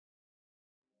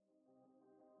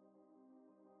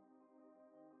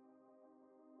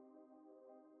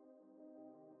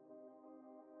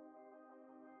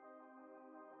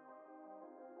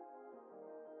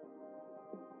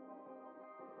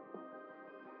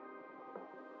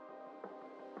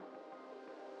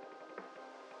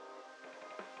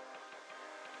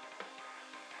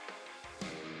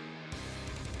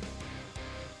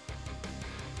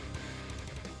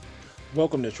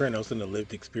Welcome to Trenos and the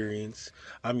Lived Experience.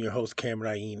 I'm your host,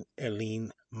 Cameron Eileen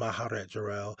Maharet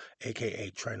Jarrell, aka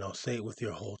Trenos. Say it with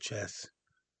your whole chest,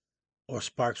 or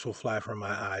sparks will fly from my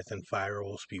eyes and fire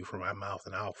will spew from my mouth,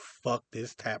 and I'll fuck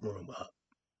this tap room up.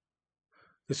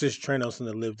 This is Trenos and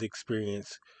the Lived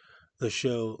Experience, the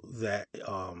show that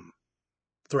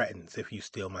threatens if you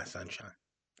steal my sunshine.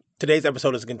 Today's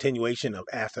episode is a continuation of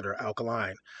Acid or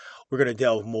Alkaline. We're going to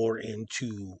delve more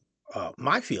into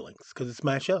my feelings because it's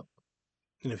my show.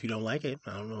 And if you don't like it,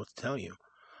 I don't know what to tell you.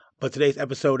 But today's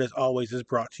episode, as always, is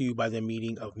brought to you by the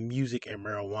meeting of music and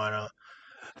marijuana.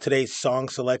 Today's song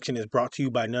selection is brought to you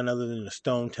by none other than the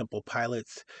Stone Temple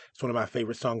Pilots. It's one of my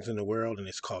favorite songs in the world, and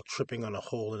it's called Tripping on a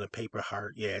Hole in a Paper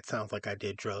Heart. Yeah, it sounds like I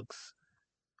did drugs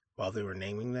while they were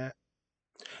naming that.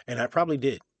 And I probably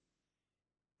did.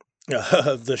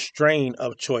 The strain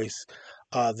of choice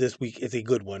this week is a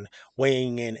good one,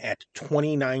 weighing in at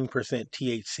 29%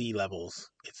 THC levels.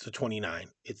 It's the 29.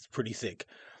 It's pretty sick.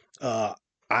 Uh,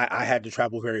 I had to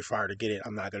travel very far to get it.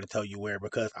 I'm not going to tell you where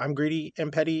because I'm greedy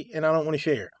and petty and I don't want to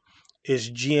share. It's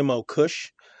GMO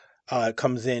Kush. It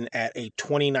comes in at a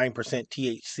 29%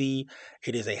 THC.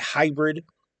 It is a hybrid.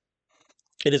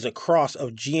 It is a cross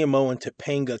of GMO and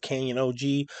Topanga Canyon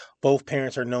OG. Both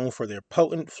parents are known for their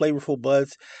potent, flavorful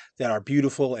buds that are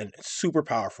beautiful and super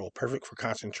powerful, perfect for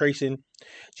concentration.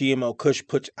 GMO Kush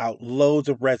puts out loads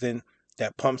of resin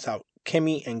that pumps out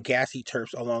chemi and gassy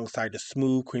terps alongside the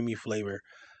smooth, creamy flavor.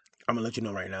 I'm gonna let you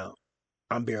know right now,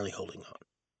 I'm barely holding on,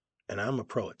 and I'm a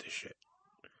pro at this shit.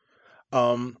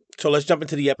 So let's jump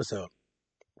into the episode.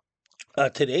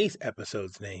 Today's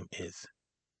episode's name is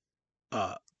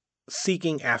uh,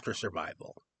 "Seeking After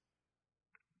Survival."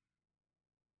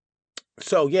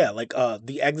 So yeah,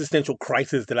 the existential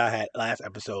crisis that I had last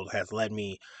episode has led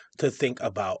me to think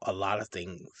about a lot of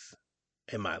things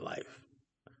in my life,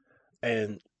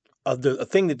 and the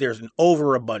thing that there's an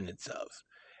overabundance of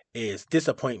is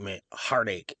disappointment,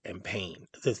 heartache, and pain.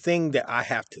 The thing that I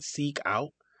have to seek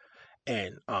out,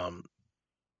 and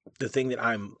the thing that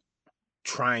I'm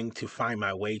trying to find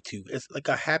my way to is like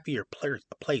a happier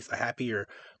place, a happier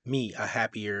me, a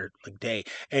happier like day.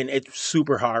 And it's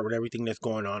super hard with everything that's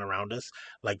going on around us.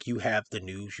 Like you have the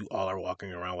news, you all are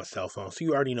walking around with cell phones, so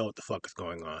you already know what the fuck is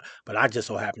going on. But I just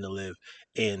so happen to live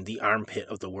in the armpit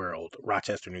of the world,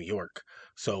 Rochester, New York.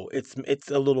 So it's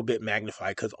a little bit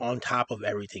magnified because on top of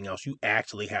everything else, you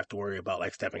actually have to worry about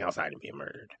like stepping outside and being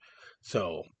murdered.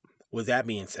 So with that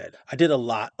being said, I did a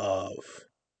lot of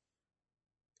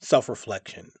self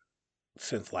reflection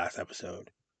since last episode.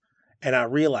 And I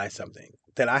realized something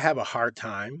that I have a hard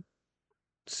time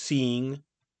seeing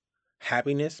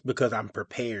happiness because I'm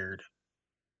prepared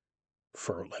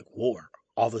for like war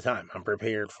all the time. I'm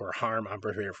prepared for harm. I'm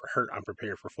prepared for hurt. I'm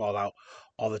prepared for fallout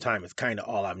all the time. It's kind of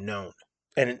all I've known.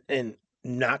 And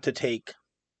not to take,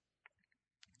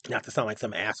 not to sound like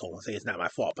some asshole and say it's not my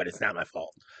fault, but it's not my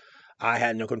fault. I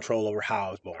had no control over how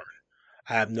I was born.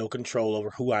 I have no control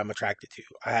over who I'm attracted to.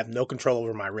 I have no control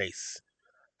over my race.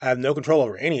 I have no control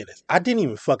over any of this. I didn't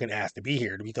even fucking ask to be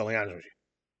here, to be totally honest with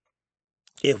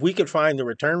you. If we could find the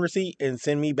return receipt and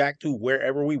send me back to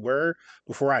wherever we were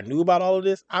before I knew about all of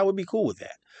this, I would be cool with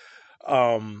that.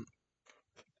 I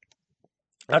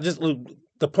just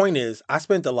the point is, I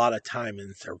spent a lot of time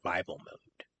in survival mode.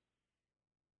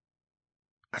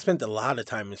 I spent a lot of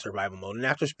time in survival mode, and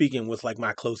after speaking with like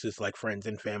my closest like friends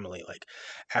and family, like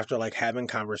after like having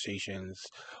conversations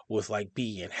with like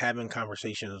B and having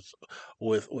conversations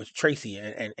with Tracy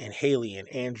and Haley and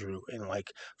Andrew and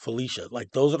like Felicia,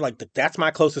 like those are like that's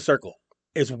my closest circle.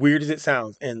 As weird as it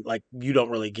sounds, and like you don't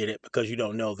really get it because you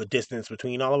don't know the distance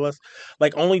between all of us.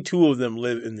 Like only two of them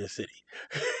live in this city.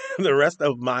 The rest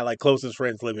of my like closest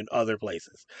friends live in other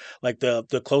places. Like the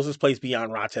closest place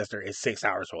beyond Rochester is 6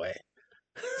 hours away.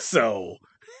 So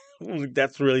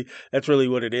that's really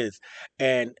what it is.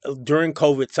 And during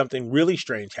COVID, something really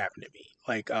strange happened to me.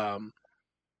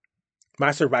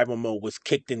 My survival mode was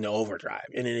kicked into overdrive,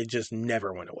 and then it just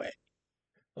never went away.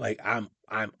 Like I'm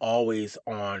always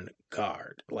on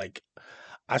guard. Like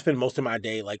I spend most of my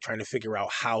day like trying to figure out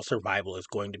how survival is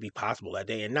going to be possible that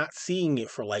day and not seeing it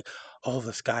for like, oh,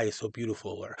 the sky is so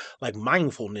beautiful or like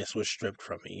mindfulness was stripped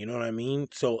from me. You know what I mean?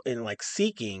 So in like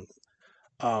seeking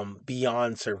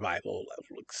beyond survival,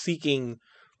 like seeking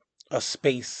a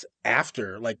space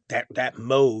after like that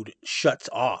mode shuts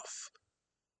off,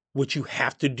 which you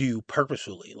have to do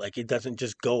purposefully. Like it doesn't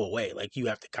just go away. Like you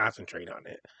have to concentrate on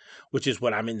it, which is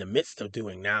what I'm in the midst of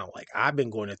doing now. Like I've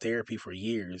been going to therapy for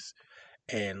years,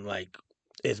 and like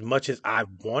as much as I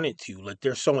wanted to, like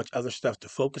there's so much other stuff to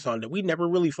focus on that we never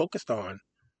really focused on.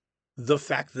 The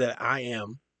fact that I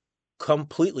am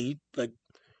completely like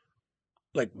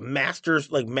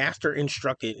master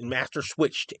instructed and master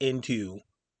switched into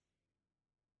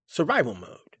survival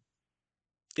mode.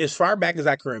 As far back as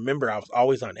I can remember, I was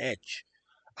always on edge.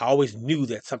 I always knew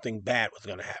that something bad was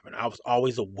going to happen. I was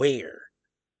always aware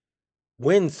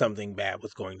when something bad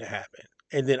was going to happen.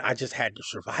 And then I just had to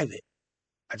survive it.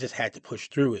 I just had to push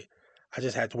through it. I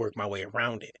just had to work my way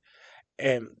around it.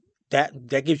 And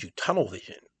that gives you tunnel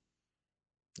vision.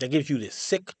 That gives you this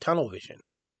sick tunnel vision.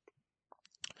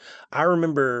 I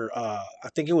remember, I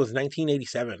think it was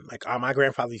 1987. Like my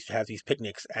grandfather used to have these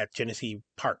picnics at Genesee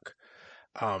Park.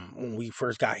 When we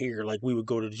first got here, like we would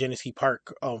go to Genesee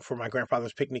Park for my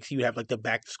grandfather's picnics. He would have like the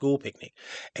back to school picnic,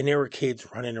 and there were kids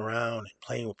running around and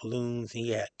playing with balloons. And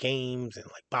he had games and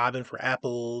like bobbing for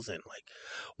apples and like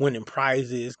winning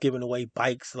prizes, giving away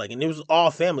bikes. Like, and it was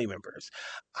all family members.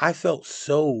 I felt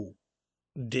so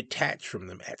detached from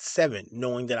them at 7,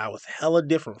 knowing that I was hella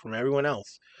different from everyone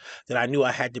else, that I knew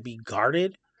I had to be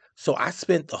guarded. So I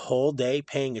spent the whole day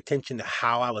paying attention to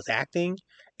how I was acting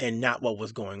and not what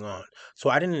was going on. So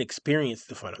I didn't experience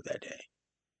the fun of that day.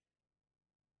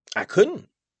 I couldn't.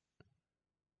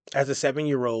 As a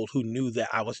 7-year-old who knew that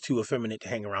I was too effeminate to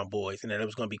hang around boys and that I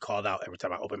was going to be called out every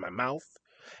time I opened my mouth,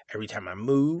 every time I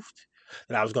moved,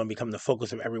 that I was going to become the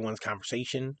focus of everyone's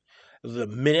conversation. The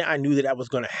minute I knew that that was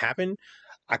going to happen,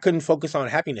 I couldn't focus on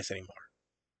happiness anymore.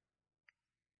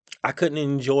 I couldn't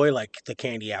enjoy like the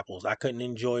candy apples. I couldn't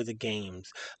enjoy the games.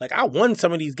 Like I won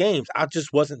some of these games. I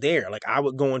just wasn't there. Like I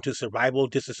would go into survival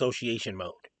disassociation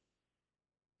mode.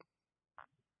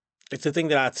 It's a thing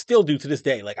that I still do to this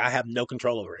day. Like I have no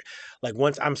control over it. Like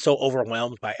once I'm so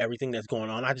overwhelmed by everything that's going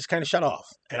on, I just kind of shut off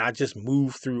and I just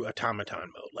move through automaton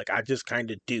mode. Like I just kind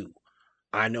of do.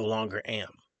 I no longer am.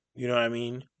 You know what I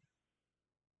mean?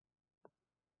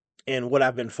 And what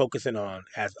I've been focusing on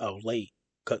as of late,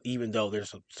 because even though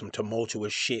there's some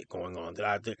tumultuous shit going on that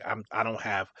I think I don't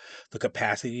have the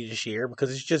capacity to share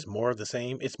because it's just more of the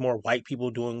same. It's more white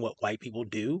people doing what white people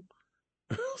do.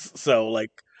 So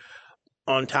like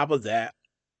on top of that,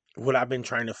 what I've been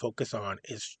trying to focus on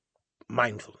is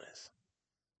mindfulness.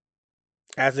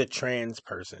 As a trans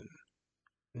person,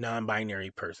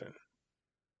 non-binary person,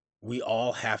 we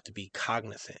all have to be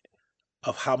cognizant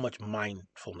of how much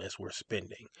mindfulness we're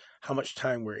spending, how much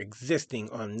time we're existing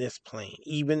on this plane,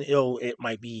 even though it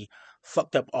might be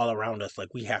fucked up all around us.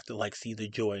 Like we have to like see the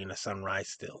joy in the sunrise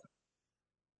still.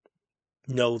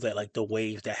 Know that like the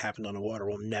waves that happened on the water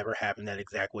will never happen that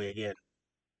exact way again.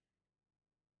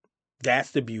 That's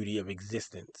the beauty of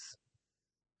existence.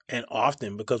 And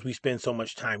often because we spend so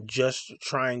much time just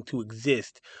trying to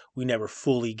exist, we never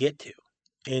fully get to.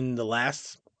 In the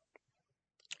last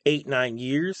 8, 9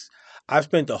 years, I've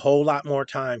spent a whole lot more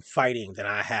time fighting than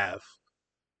I have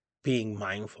being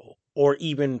mindful or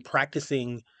even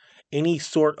practicing any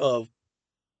sort of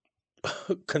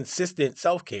consistent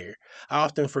self-care. I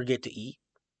often forget to eat.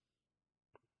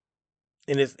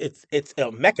 And it's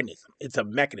a mechanism. It's a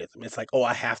mechanism. It's like, oh,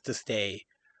 I have to stay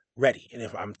ready. And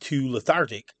if I'm too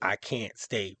lethargic, I can't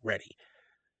stay ready.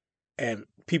 And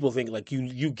people think like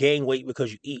you gain weight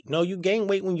because you eat. No, you gain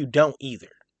weight when you don't either.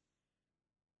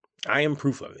 I am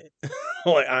proof of it.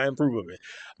 Like I am proof of it.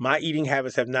 My eating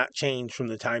habits have not changed from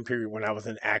the time period when I was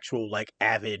an actual like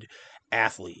avid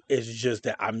athlete. It's just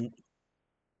that I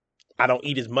don't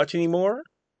eat as much anymore.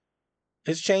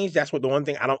 It's changed. That's what the one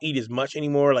thing I don't eat as much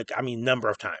anymore. Like I mean, number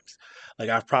of times. Like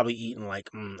I've probably eaten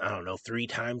like I don't know 3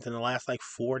 times in the last like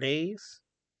 4 days,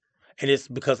 and it's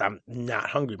because I'm not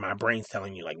hungry. My brain's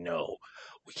telling me like, no,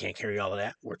 we can't carry all of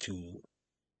that.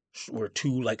 We're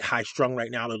too like high strung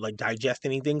right now to like digest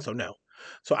anything. So no.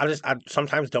 So I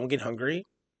sometimes don't get hungry.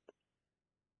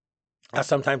 I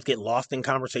sometimes get lost in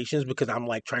conversations because I'm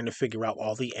like trying to figure out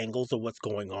all the angles of what's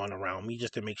going on around me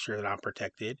just to make sure that I'm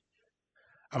protected.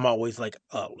 I'm always like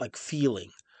feeling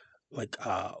like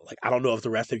I don't know if the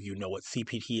rest of you know what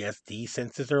CPTSD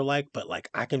senses are like, but like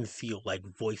I can feel like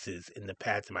voices in the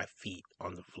pads of my feet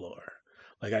on the floor.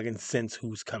 Like I can sense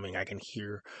who's coming. I can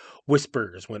hear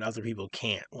whispers when other people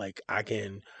can't. Like I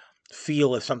can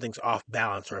feel if something's off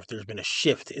balance or if there's been a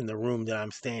shift in the room that I'm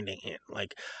standing in.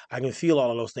 Like I can feel all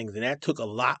of those things. And that took a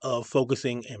lot of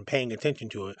focusing and paying attention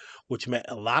to it, which meant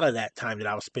a lot of that time that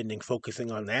I was spending focusing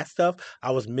on that stuff,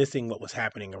 I was missing what was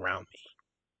happening around me.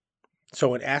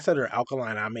 So in Acid or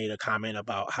Alkaline, I made a comment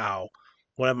about how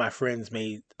one of my friends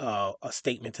made a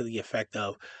statement to the effect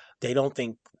of they don't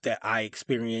think that I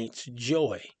experience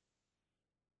joy,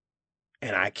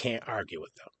 and I can't argue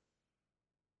with them.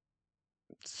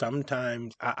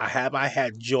 Sometimes I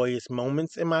had joyous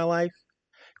moments in my life,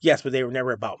 yes, but they were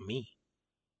never about me.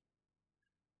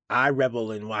 I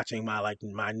revel in watching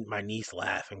my niece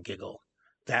laugh and giggle.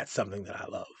 That's something that I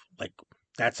love. Like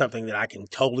That's something that I can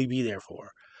totally be there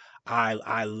for.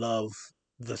 I love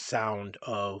the sound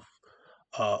of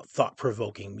thought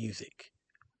provoking music,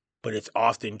 but it's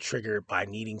often triggered by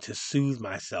needing to soothe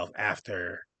myself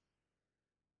after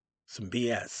some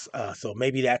BS. So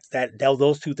maybe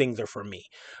those two things are for me.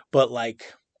 But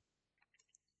like,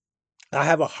 I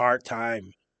have a hard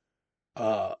time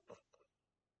uh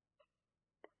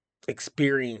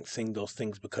experiencing those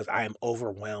things because I am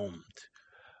overwhelmed.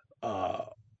 Uh,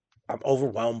 I'm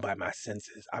overwhelmed by my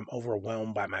senses. I'm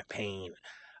overwhelmed by my pain.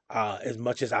 As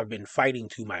much as I've been fighting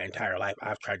to my entire life,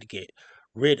 I've tried to get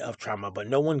rid of trauma, but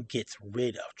no one gets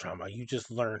rid of trauma. You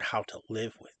just learn how to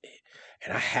live with it,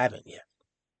 and I haven't yet.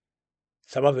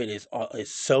 Some of it is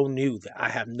so new that I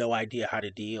have no idea how to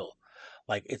deal.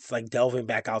 Like it's like delving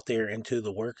back out there into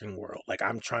the working world. Like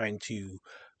I'm trying to,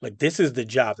 like this is the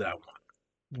job that I want.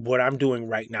 What I'm doing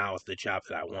right now is the job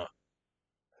that I want.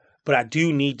 But I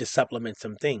do need to supplement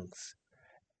some things.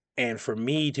 And for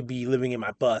me to be living in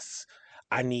my bus,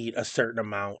 I need a certain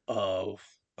amount of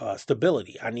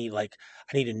stability. I need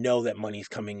to know that money's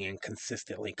coming in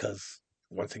consistently because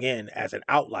once again, as an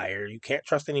outlier, you can't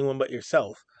trust anyone but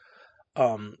yourself.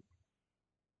 Um,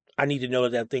 I need to know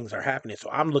that things are happening.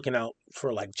 So I'm looking out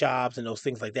for like jobs and those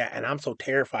things like that. And I'm so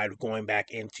terrified of going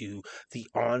back into the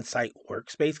on-site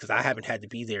workspace because I haven't had to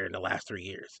be there in the last 3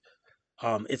 years.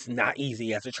 It's not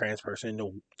easy as a trans person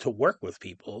to work with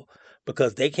people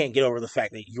because they can't get over the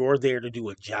fact that you're there to do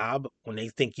a job when they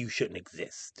think you shouldn't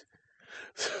exist.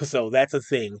 So that's a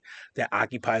thing that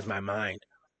occupies my mind.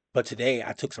 But today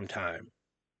I took some time.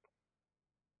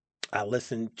 I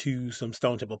listened to some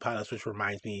Stone Temple Pilots, which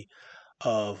reminds me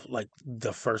of like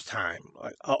the first time.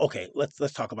 Like, okay,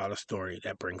 let's talk about a story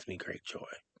that brings me great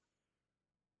joy.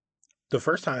 The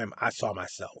first time I saw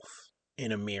myself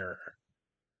in a mirror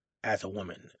as a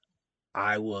woman,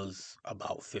 I was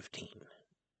about 15.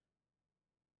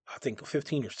 I think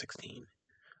 15 or 16.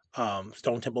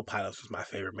 Stone Temple Pilots was my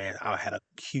favorite band. I had a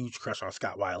huge crush on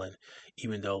Scott Weiland,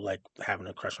 even though like having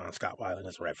a crush on Scott Weiland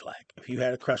is a red flag. If you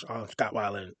had a crush on Scott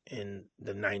Weiland in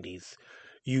the '90s,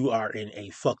 you are in a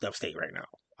fucked up state right now.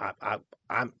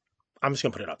 I'm I'm just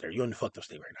gonna put it out there. You're in a fucked up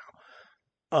state right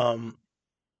now.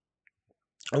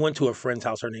 I went to a friend's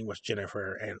house. Her name was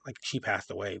Jennifer, and like she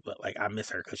passed away, but like I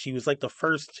miss her because she was like the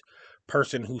first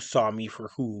person who saw me for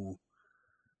who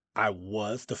I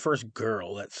was, the first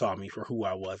girl that saw me for who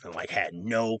I was and like had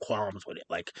no qualms with it.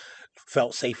 Like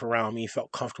felt safe around me,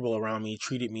 felt comfortable around me,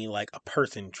 treated me like a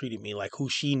person, treated me like who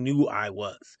she knew I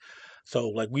was. So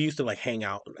like we used to like hang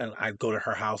out and I'd go to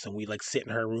her house and we'd like sit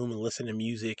in her room and listen to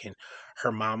music and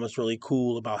her mom was really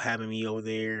cool about having me over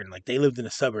there and like they lived in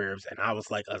the suburbs and I was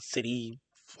like a city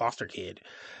foster kid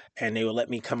and they would let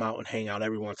me come out and hang out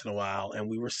every once in a while. And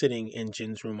we were sitting in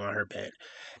Jen's room on her bed,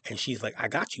 and she's like, "I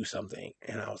got you something,"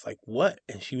 and I was like, "What?"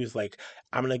 And she was like,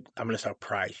 I'm gonna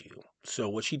surprise you." So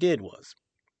what she did was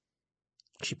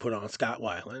she put on Scott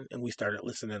Weiland, and we started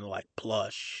listening to like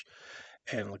Plush,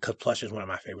 and because Plush is one of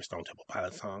my favorite Stone Temple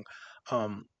Pilots song.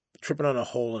 Um, Tripping on a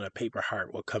Hole in a Paper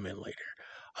Heart will come in later.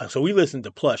 So we listened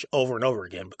to Plush over and over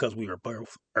again because we were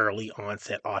both early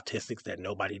onset autistics that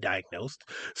nobody diagnosed.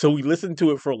 So we listened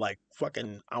to it for like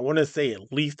fucking, I want to say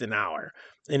at least an hour.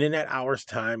 And in that hour's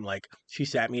time, like she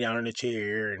sat me down in a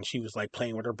chair and she was like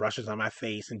playing with her brushes on my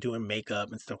face and doing makeup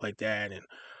and stuff like that. And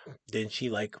then she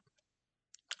like,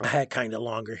 I had kind of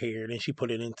longer hair. And then she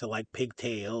put it into like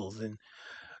pigtails and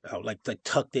like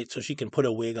tucked it so she can put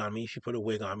a wig on me. She put a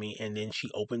wig on me, and then she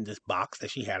opened this box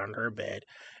that she had under her bed,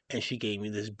 and she gave me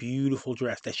this beautiful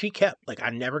dress that she kept. Like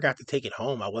I never got to take it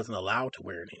home. I wasn't allowed to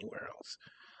wear it anywhere else.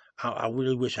 I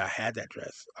really wish I had that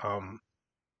dress. And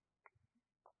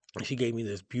she gave me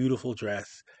this beautiful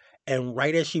dress, and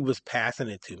right as she was passing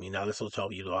it to me, now this will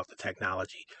tell you about the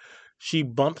technology. She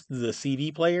bumped the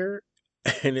CD player,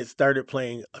 and it started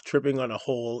playing "Tripping on a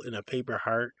Hole in a Paper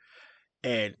Heart."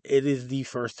 And it is the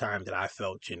first time that I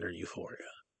felt gender euphoria.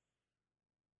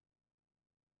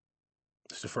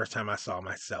 It's the first time I saw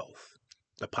myself,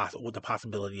 with the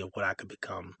possibility of what I could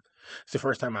become. It's the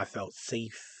first time I felt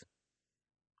safe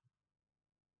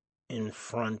in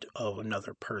front of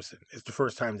another person. It's the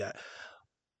first time that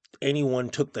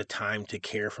anyone took the time to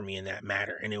care for me in that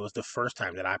matter, and it was the first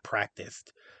time that I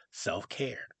practiced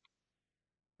self-care.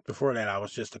 Before that, I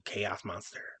was just a chaos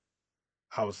monster.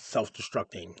 I was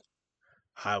self-destructing.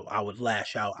 I would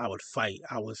lash out. I would fight.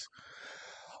 I was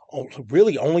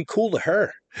really only cool to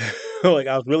her. Like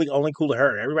I was really only cool to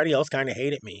her. Everybody else kind of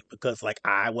hated me because like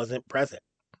I wasn't present.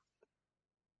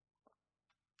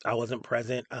 I wasn't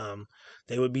present.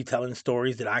 They would be telling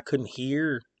stories that I couldn't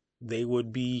hear. They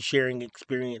would be sharing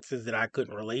experiences that I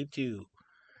couldn't relate to.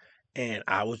 And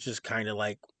I was just kind of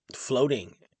like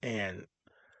floating. And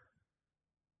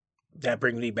that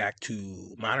brings me back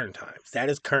to modern times. That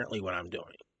is currently what I'm doing.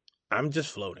 I'm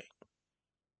just floating.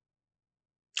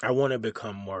 I want to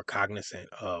become more cognizant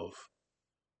of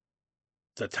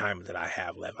the time that I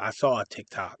have left. I saw a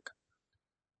TikTok,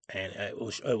 and it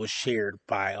was shared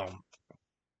by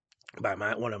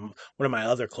my one of my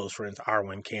other close friends,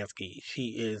 Arwen Kansky.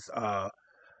 She is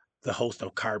the host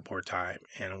of Cardboard Time,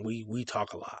 and we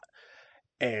talk a lot.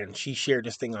 And she shared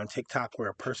this thing on TikTok where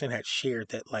a person had shared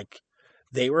that like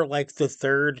they were like the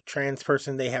third trans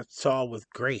person they have saw with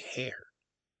gray hair,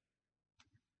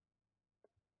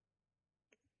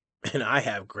 and I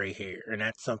have gray hair, and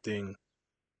that's something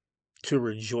to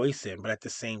rejoice in. But at the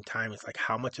same time, it's like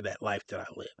how much of that life did I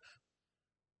live?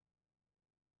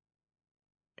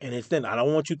 And it's then I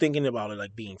don't want you thinking about it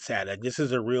like being sad. Like this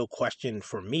is a real question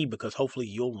for me because hopefully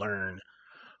you'll learn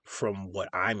from what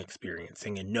I'm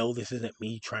experiencing and know this isn't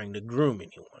me trying to groom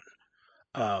anyone.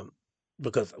 Um,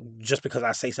 because just because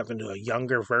I say something to a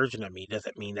younger version of me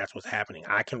doesn't mean that's what's happening.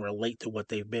 I can relate to what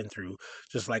they've been through,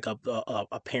 just like a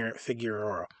parent figure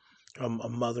or a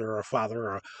mother or a father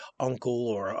or a uncle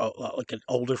or like an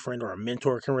older friend or a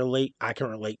mentor can relate. I can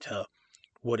relate to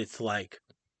what it's like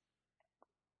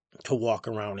to walk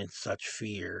around in such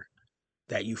fear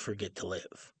that you forget to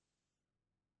live.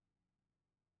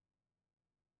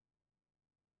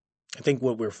 I think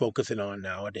what we're focusing on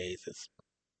nowadays is,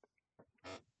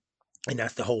 and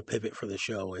that's the whole pivot for the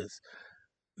show, is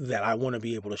that I want to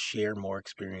be able to share more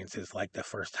experiences like the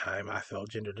first time I felt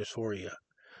gender dysphoria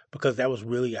because that was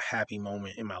really a happy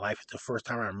moment in my life. It's the first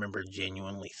time I remember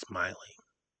genuinely smiling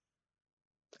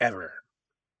ever.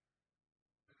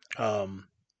 Um,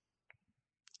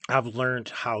 I've learned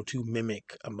how to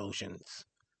mimic emotions.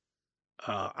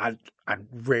 I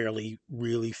rarely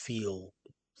really feel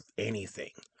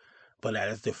anything, but that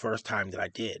is the first time that I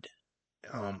did.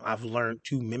 I've learned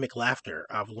to mimic laughter.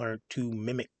 I've learned to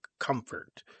mimic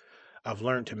comfort. I've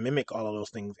learned to mimic all of those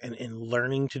things. And in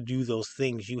learning to do those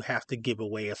things, you have to give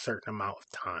away a certain amount of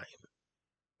time.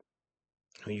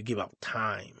 When you give up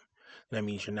time, that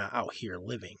means you're not out here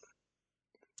living.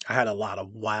 I had a lot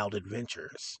of wild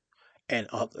adventures. And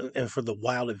for the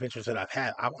wild adventures that I've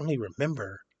had, I only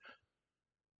remember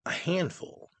a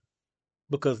handful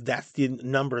because that's the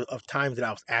number of times that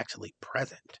I was actually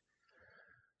present.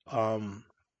 Um,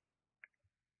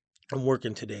 I'm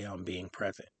working today on being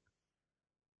present.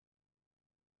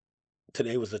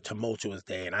 Today was a tumultuous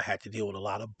day and I had to deal with a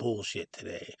lot of bullshit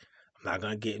today. I'm not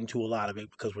gonna get into a lot of it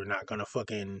because we're not gonna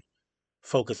fucking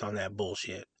focus on that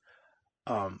bullshit.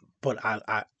 But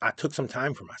I took some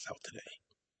time for myself today.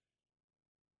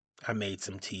 I made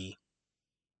some tea.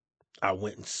 I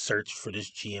went and searched for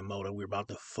this GMO that we're about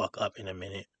to fuck up in a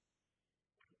minute.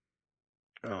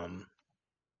 Um,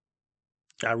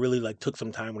 I really like took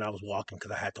some time when I was walking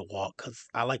because I had to walk because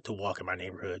I like to walk in my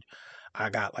neighborhood. I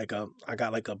got like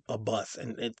a bus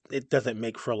and it doesn't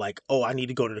make for like, oh, I need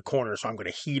to go to the corner, so I'm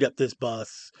gonna heat up this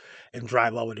bus and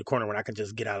drive all the way to the corner when I can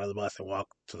just get out of the bus and walk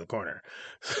to the corner.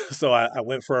 So I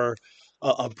went for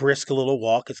a brisk little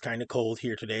walk. It's kind of cold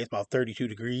here today. It's about 32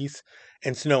 degrees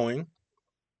and snowing.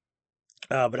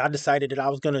 But I decided that I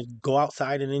was gonna go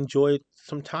outside and enjoy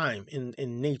some time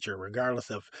in nature,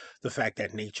 regardless of the fact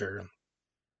that nature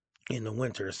in the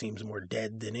winter seems more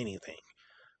dead than anything.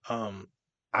 Um,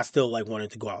 I still like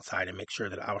wanted to go outside and make sure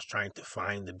that I was trying to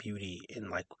find the beauty in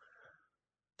like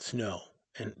snow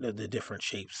and the different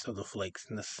shapes of the flakes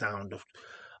and the sound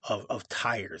of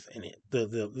tires in it,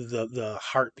 the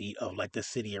heartbeat of like the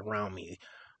city around me,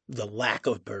 the lack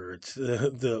of birds,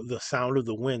 the sound of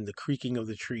the wind, the creaking of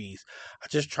the trees. I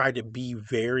just tried to be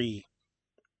very,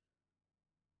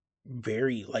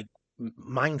 very like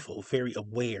mindful, very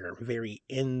aware, very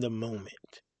in the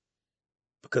moment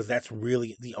because that's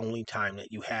really the only time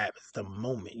that you have is the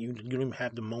moment. You don't even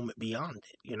have the moment beyond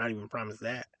it. You're not even promised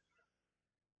that.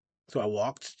 So I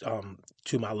walked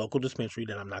to my local dispensary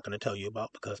that I'm not going to tell you about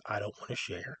because I don't want to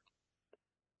share.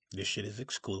 This shit is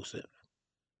exclusive.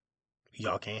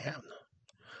 Y'all can't have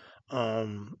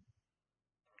none.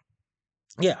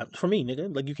 Yeah, for me,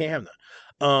 nigga, like you can't have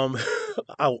none.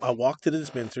 I walked to the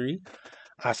dispensary.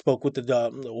 I spoke with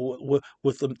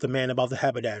the man about the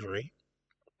haberdashery.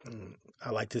 I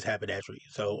liked his haberdashery,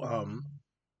 so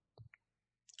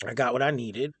I got what I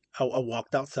needed. I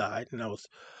walked outside and I was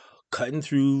cutting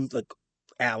through like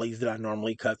alleys that I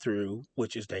normally cut through,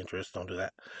 which is dangerous. Don't do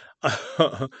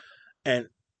that. And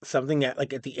something at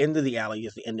like at the end of the alley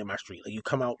is the end of my street. Like you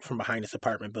come out from behind this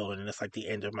apartment building and it's like the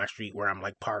end of my street where I'm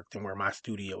like parked and where my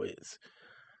studio is.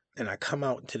 And I come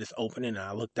out into this opening and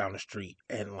I look down the street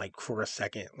and like for a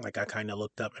second, like I kind of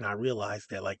looked up and I realized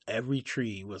that like every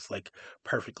tree was like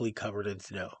perfectly covered in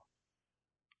snow.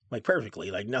 Like perfectly,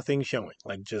 like nothing showing.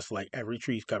 Like just like every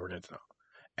tree's covered in snow.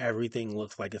 Everything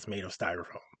looks like it's made of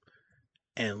styrofoam.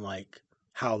 And like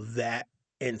how that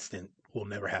instant will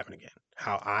never happen again.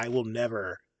 How I will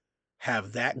never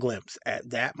have that glimpse at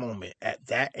that moment, at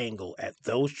that angle, at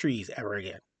those trees ever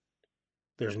again.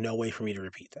 There's no way for me to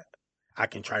repeat that. I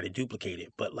can try to duplicate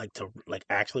it, but like to like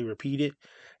actually repeat it,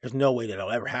 there's no way that'll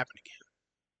ever happen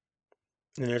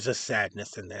again. And there's a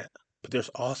sadness in that. But there's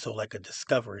also like a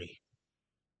discovery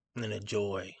and a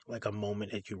joy, like a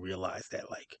moment that you realize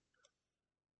that like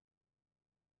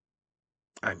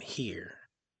I'm here.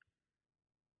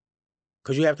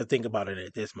 Because you have to think about it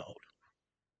at this mode.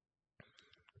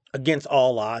 Against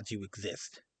all odds, you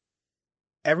exist.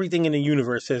 Everything in the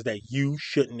universe says that you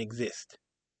shouldn't exist.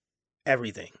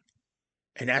 Everything.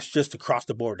 And that's just across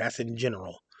the board. That's in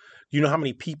general. You know how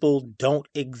many people don't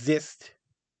exist?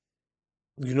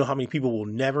 You know how many people will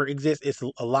never exist? It's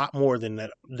a lot more than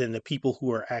that than the people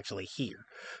who are actually here.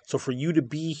 So for you to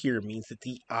be here means that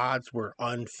the odds were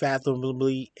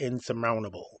unfathomably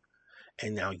insurmountable.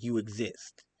 And now you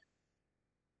exist.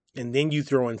 And then you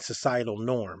throw in societal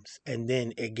norms, and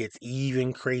then it gets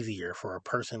even crazier for a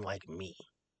person like me.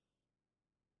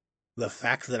 The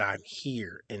fact that I'm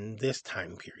here in this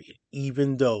time period,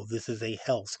 even though this is a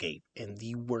hellscape in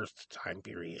the worst time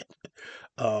period.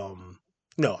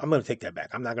 No, I'm going to take that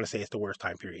back. I'm not going to say it's the worst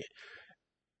time period.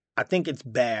 I think it's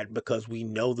bad because we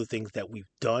know the things that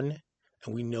we've done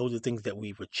and we know the things that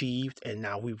we've achieved, and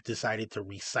now we've decided to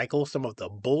recycle some of the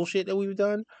bullshit that we've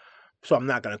done. So I'm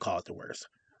not going to call it the worst.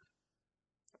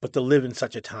 But to live in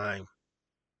such a time,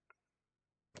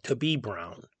 to be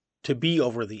brown, to be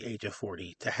over the age of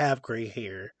 40, to have gray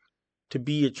hair, to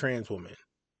be a trans woman.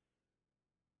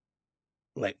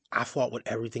 Like I fought with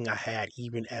everything I had,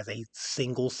 even as a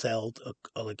single-celled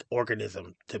like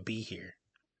organism, to be here,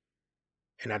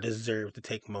 and I deserve to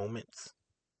take moments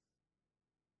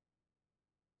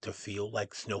to feel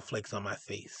like snowflakes on my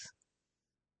face,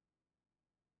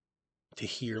 to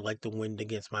hear like the wind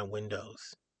against my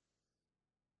windows,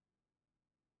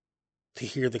 to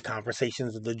hear the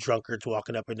conversations of the drunkards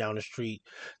walking up and down the street,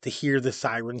 to hear the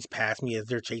sirens pass me as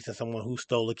they're chasing someone who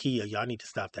stole a Kia. Y'all need to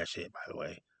stop that shit, by the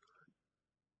way.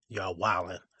 Y'all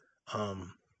wildin'.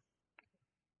 Um,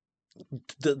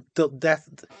 the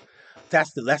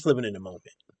that's living in the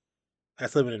moment.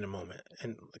 That's living in the moment,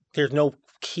 and there's no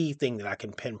key thing that I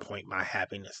can pinpoint my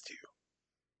happiness to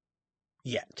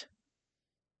yet.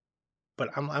 But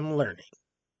I'm learning.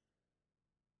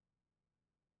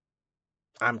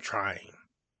 I'm trying.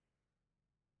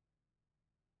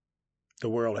 The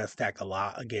world has stacked a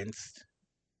lot against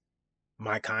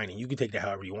my kind, and you can take that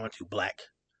however you want to.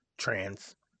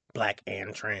 Trans, black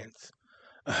and trans.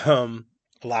 Um,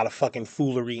 a lot of fucking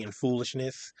foolery and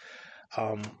foolishness.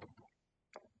 Um,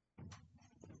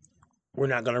 we're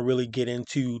not gonna really get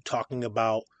into talking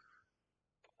about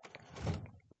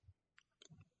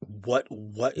what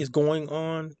is going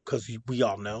on because we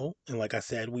all know, and like I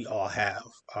said,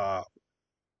 uh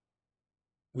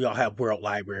we all have world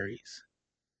libraries.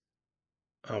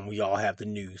 We all have the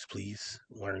news. Please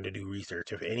learn to do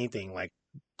research. If anything, like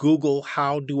Google,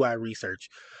 how do I research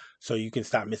so you can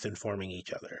stop misinforming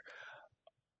each other.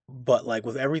 But like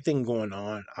with everything going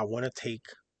on, I want to take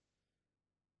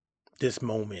this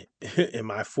moment in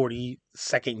my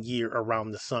 42nd year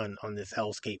around the sun on this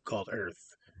hellscape called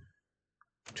Earth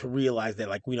to realize that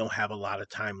like we don't have a lot of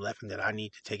time left and that I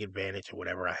need to take advantage of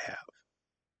whatever I have.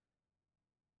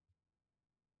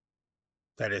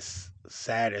 That is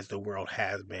sad as the world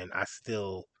has been, I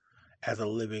still, as a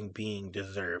living being,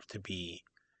 deserve to be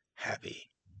happy,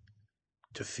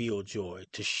 to feel joy,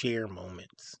 to share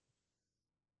moments.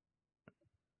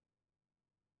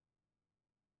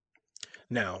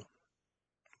 Now,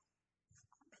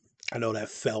 I know that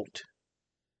felt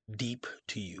deep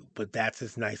to you, but that's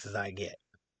as nice as I get.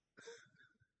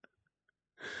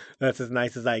 That's as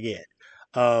nice as I get.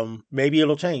 Maybe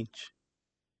it'll change.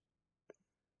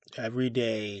 Every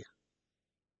day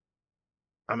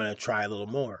I'm gonna try a little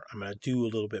more. I'm gonna do a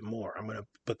little bit more. I'm gonna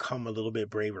become a little bit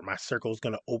braver. My circle's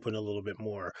gonna open a little bit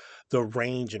more. The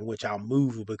range in which I'll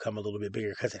move will become a little bit bigger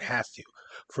because it has to.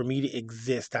 For me to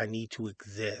exist, I need to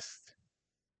exist.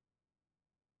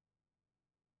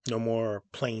 No more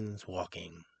planes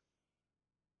walking.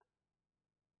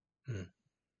 Hmm.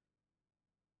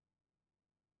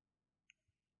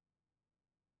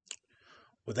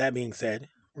 With that being said,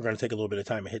 we're gonna take a little bit of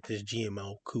time and hit this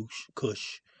GMO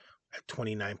Kush at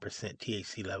 29%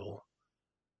 THC level.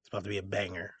 It's about to be a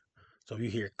banger. So if you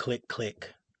hear click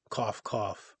click, cough,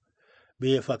 cough.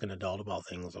 Be a fucking adult about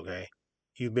things, okay?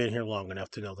 You've been here long enough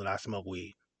to know that I smoke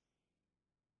weed.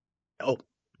 Oh,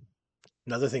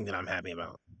 another thing that I'm happy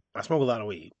about. I smoke a lot of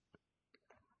weed.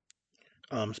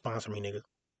 Sponsor me, nigga.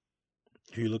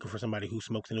 If you're looking for somebody who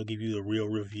smokes and will give you a real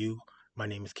review, my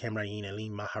name is Kamrain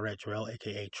Aline Maharet Jarrell,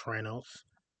 aka Tranos,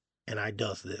 and I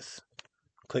does this.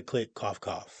 Click, click, cough,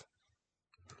 cough.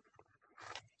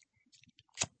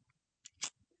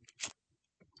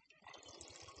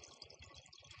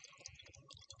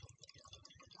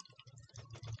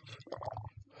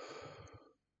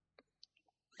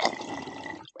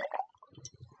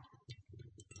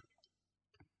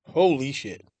 Holy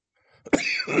shit.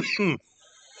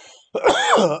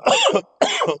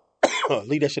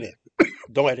 Leave that shit in.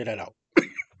 Don't edit that out.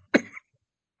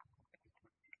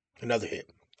 Another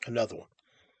hit. Another one.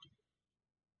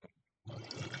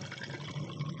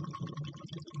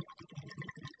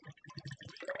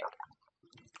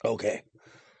 Okay.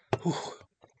 Whew.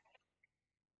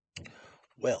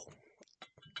 Well,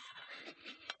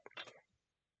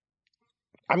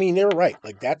 I mean, they were right.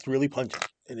 Like, that's really pungent.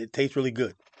 And it tastes really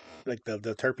good. Like, the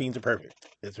terpenes are perfect.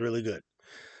 It's really good.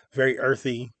 Very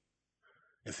earthy.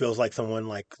 It feels like someone,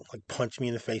 like punched me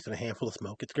in the face with a handful of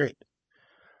smoke. It's great.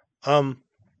 Um,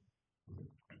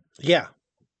 yeah.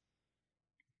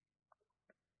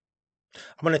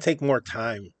 I'm going to take more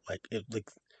time, like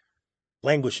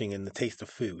languishing in the taste of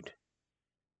food.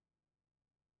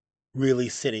 Really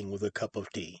sitting with a cup of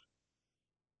tea.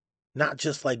 Not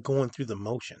just like going through the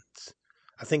motions.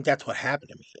 I think that's what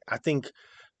happened to me. I think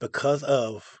because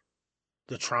of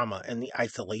the trauma and the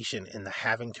isolation and the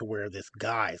having to wear this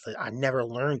guise, like, I never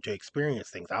learned to experience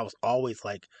things. I was always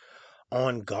like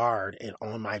on guard and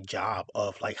on my job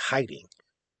of like hiding.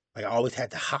 Like I always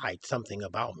had to hide something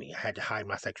about me. I had to hide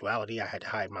my sexuality. I had to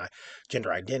hide my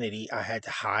gender identity. I had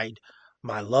to hide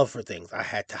my love for things. I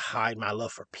had to hide my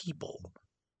love for people.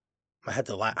 I had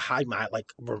to hide my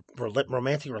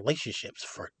romantic relationships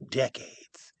for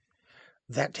decades.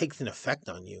 That takes an effect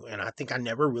on you, and I think I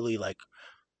never really like.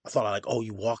 I thought like, oh,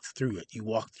 you walked through it. You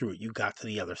walked through it. You got to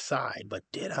the other side. But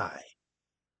did I?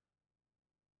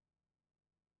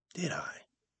 Did I?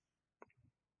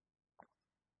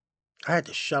 I had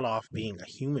to shut off being a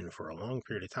human for a long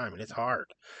period of time, and it's hard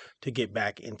to get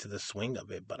back into the swing of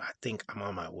it. But I think I'm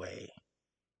on my way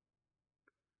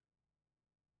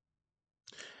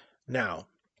now.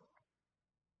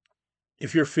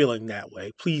 If you're feeling that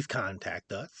way, please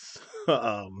contact us.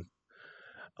 um,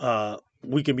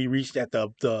 we can be reached at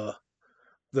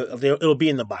it'll be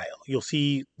in the bio. You'll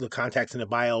see the contacts in the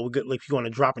bio. Like if you want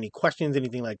to drop any questions,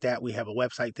 anything like that, we have a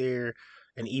website there,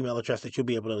 an email address that you'll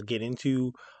be able to get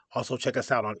into. Also, check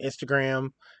us out on Instagram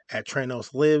at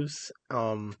Tranos Lives.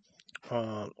 I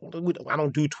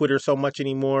don't do Twitter so much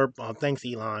anymore. Thanks,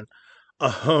 Elon.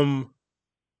 Um,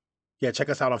 yeah, check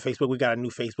us out on Facebook. We got a new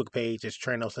Facebook page. It's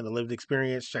Tranos and the Lived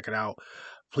Experience. Check it out.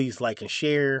 Please like and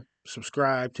share.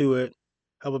 Subscribe to it.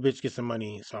 Help a bitch get some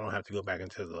money so I don't have to go back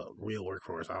into the real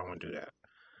workforce. I don't want to do that.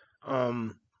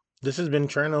 Um, this has been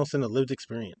Tranos and the Lived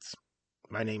Experience.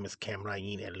 My name is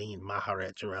Kamrain Aline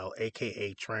Maharet Jarrell,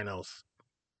 aka Tranos.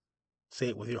 Say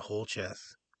it with your whole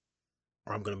chest,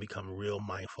 or I'm gonna become real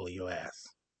mindful of your ass.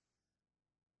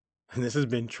 And this has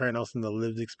been Tranos and the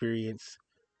Lived Experience,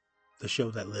 the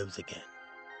show that lives again.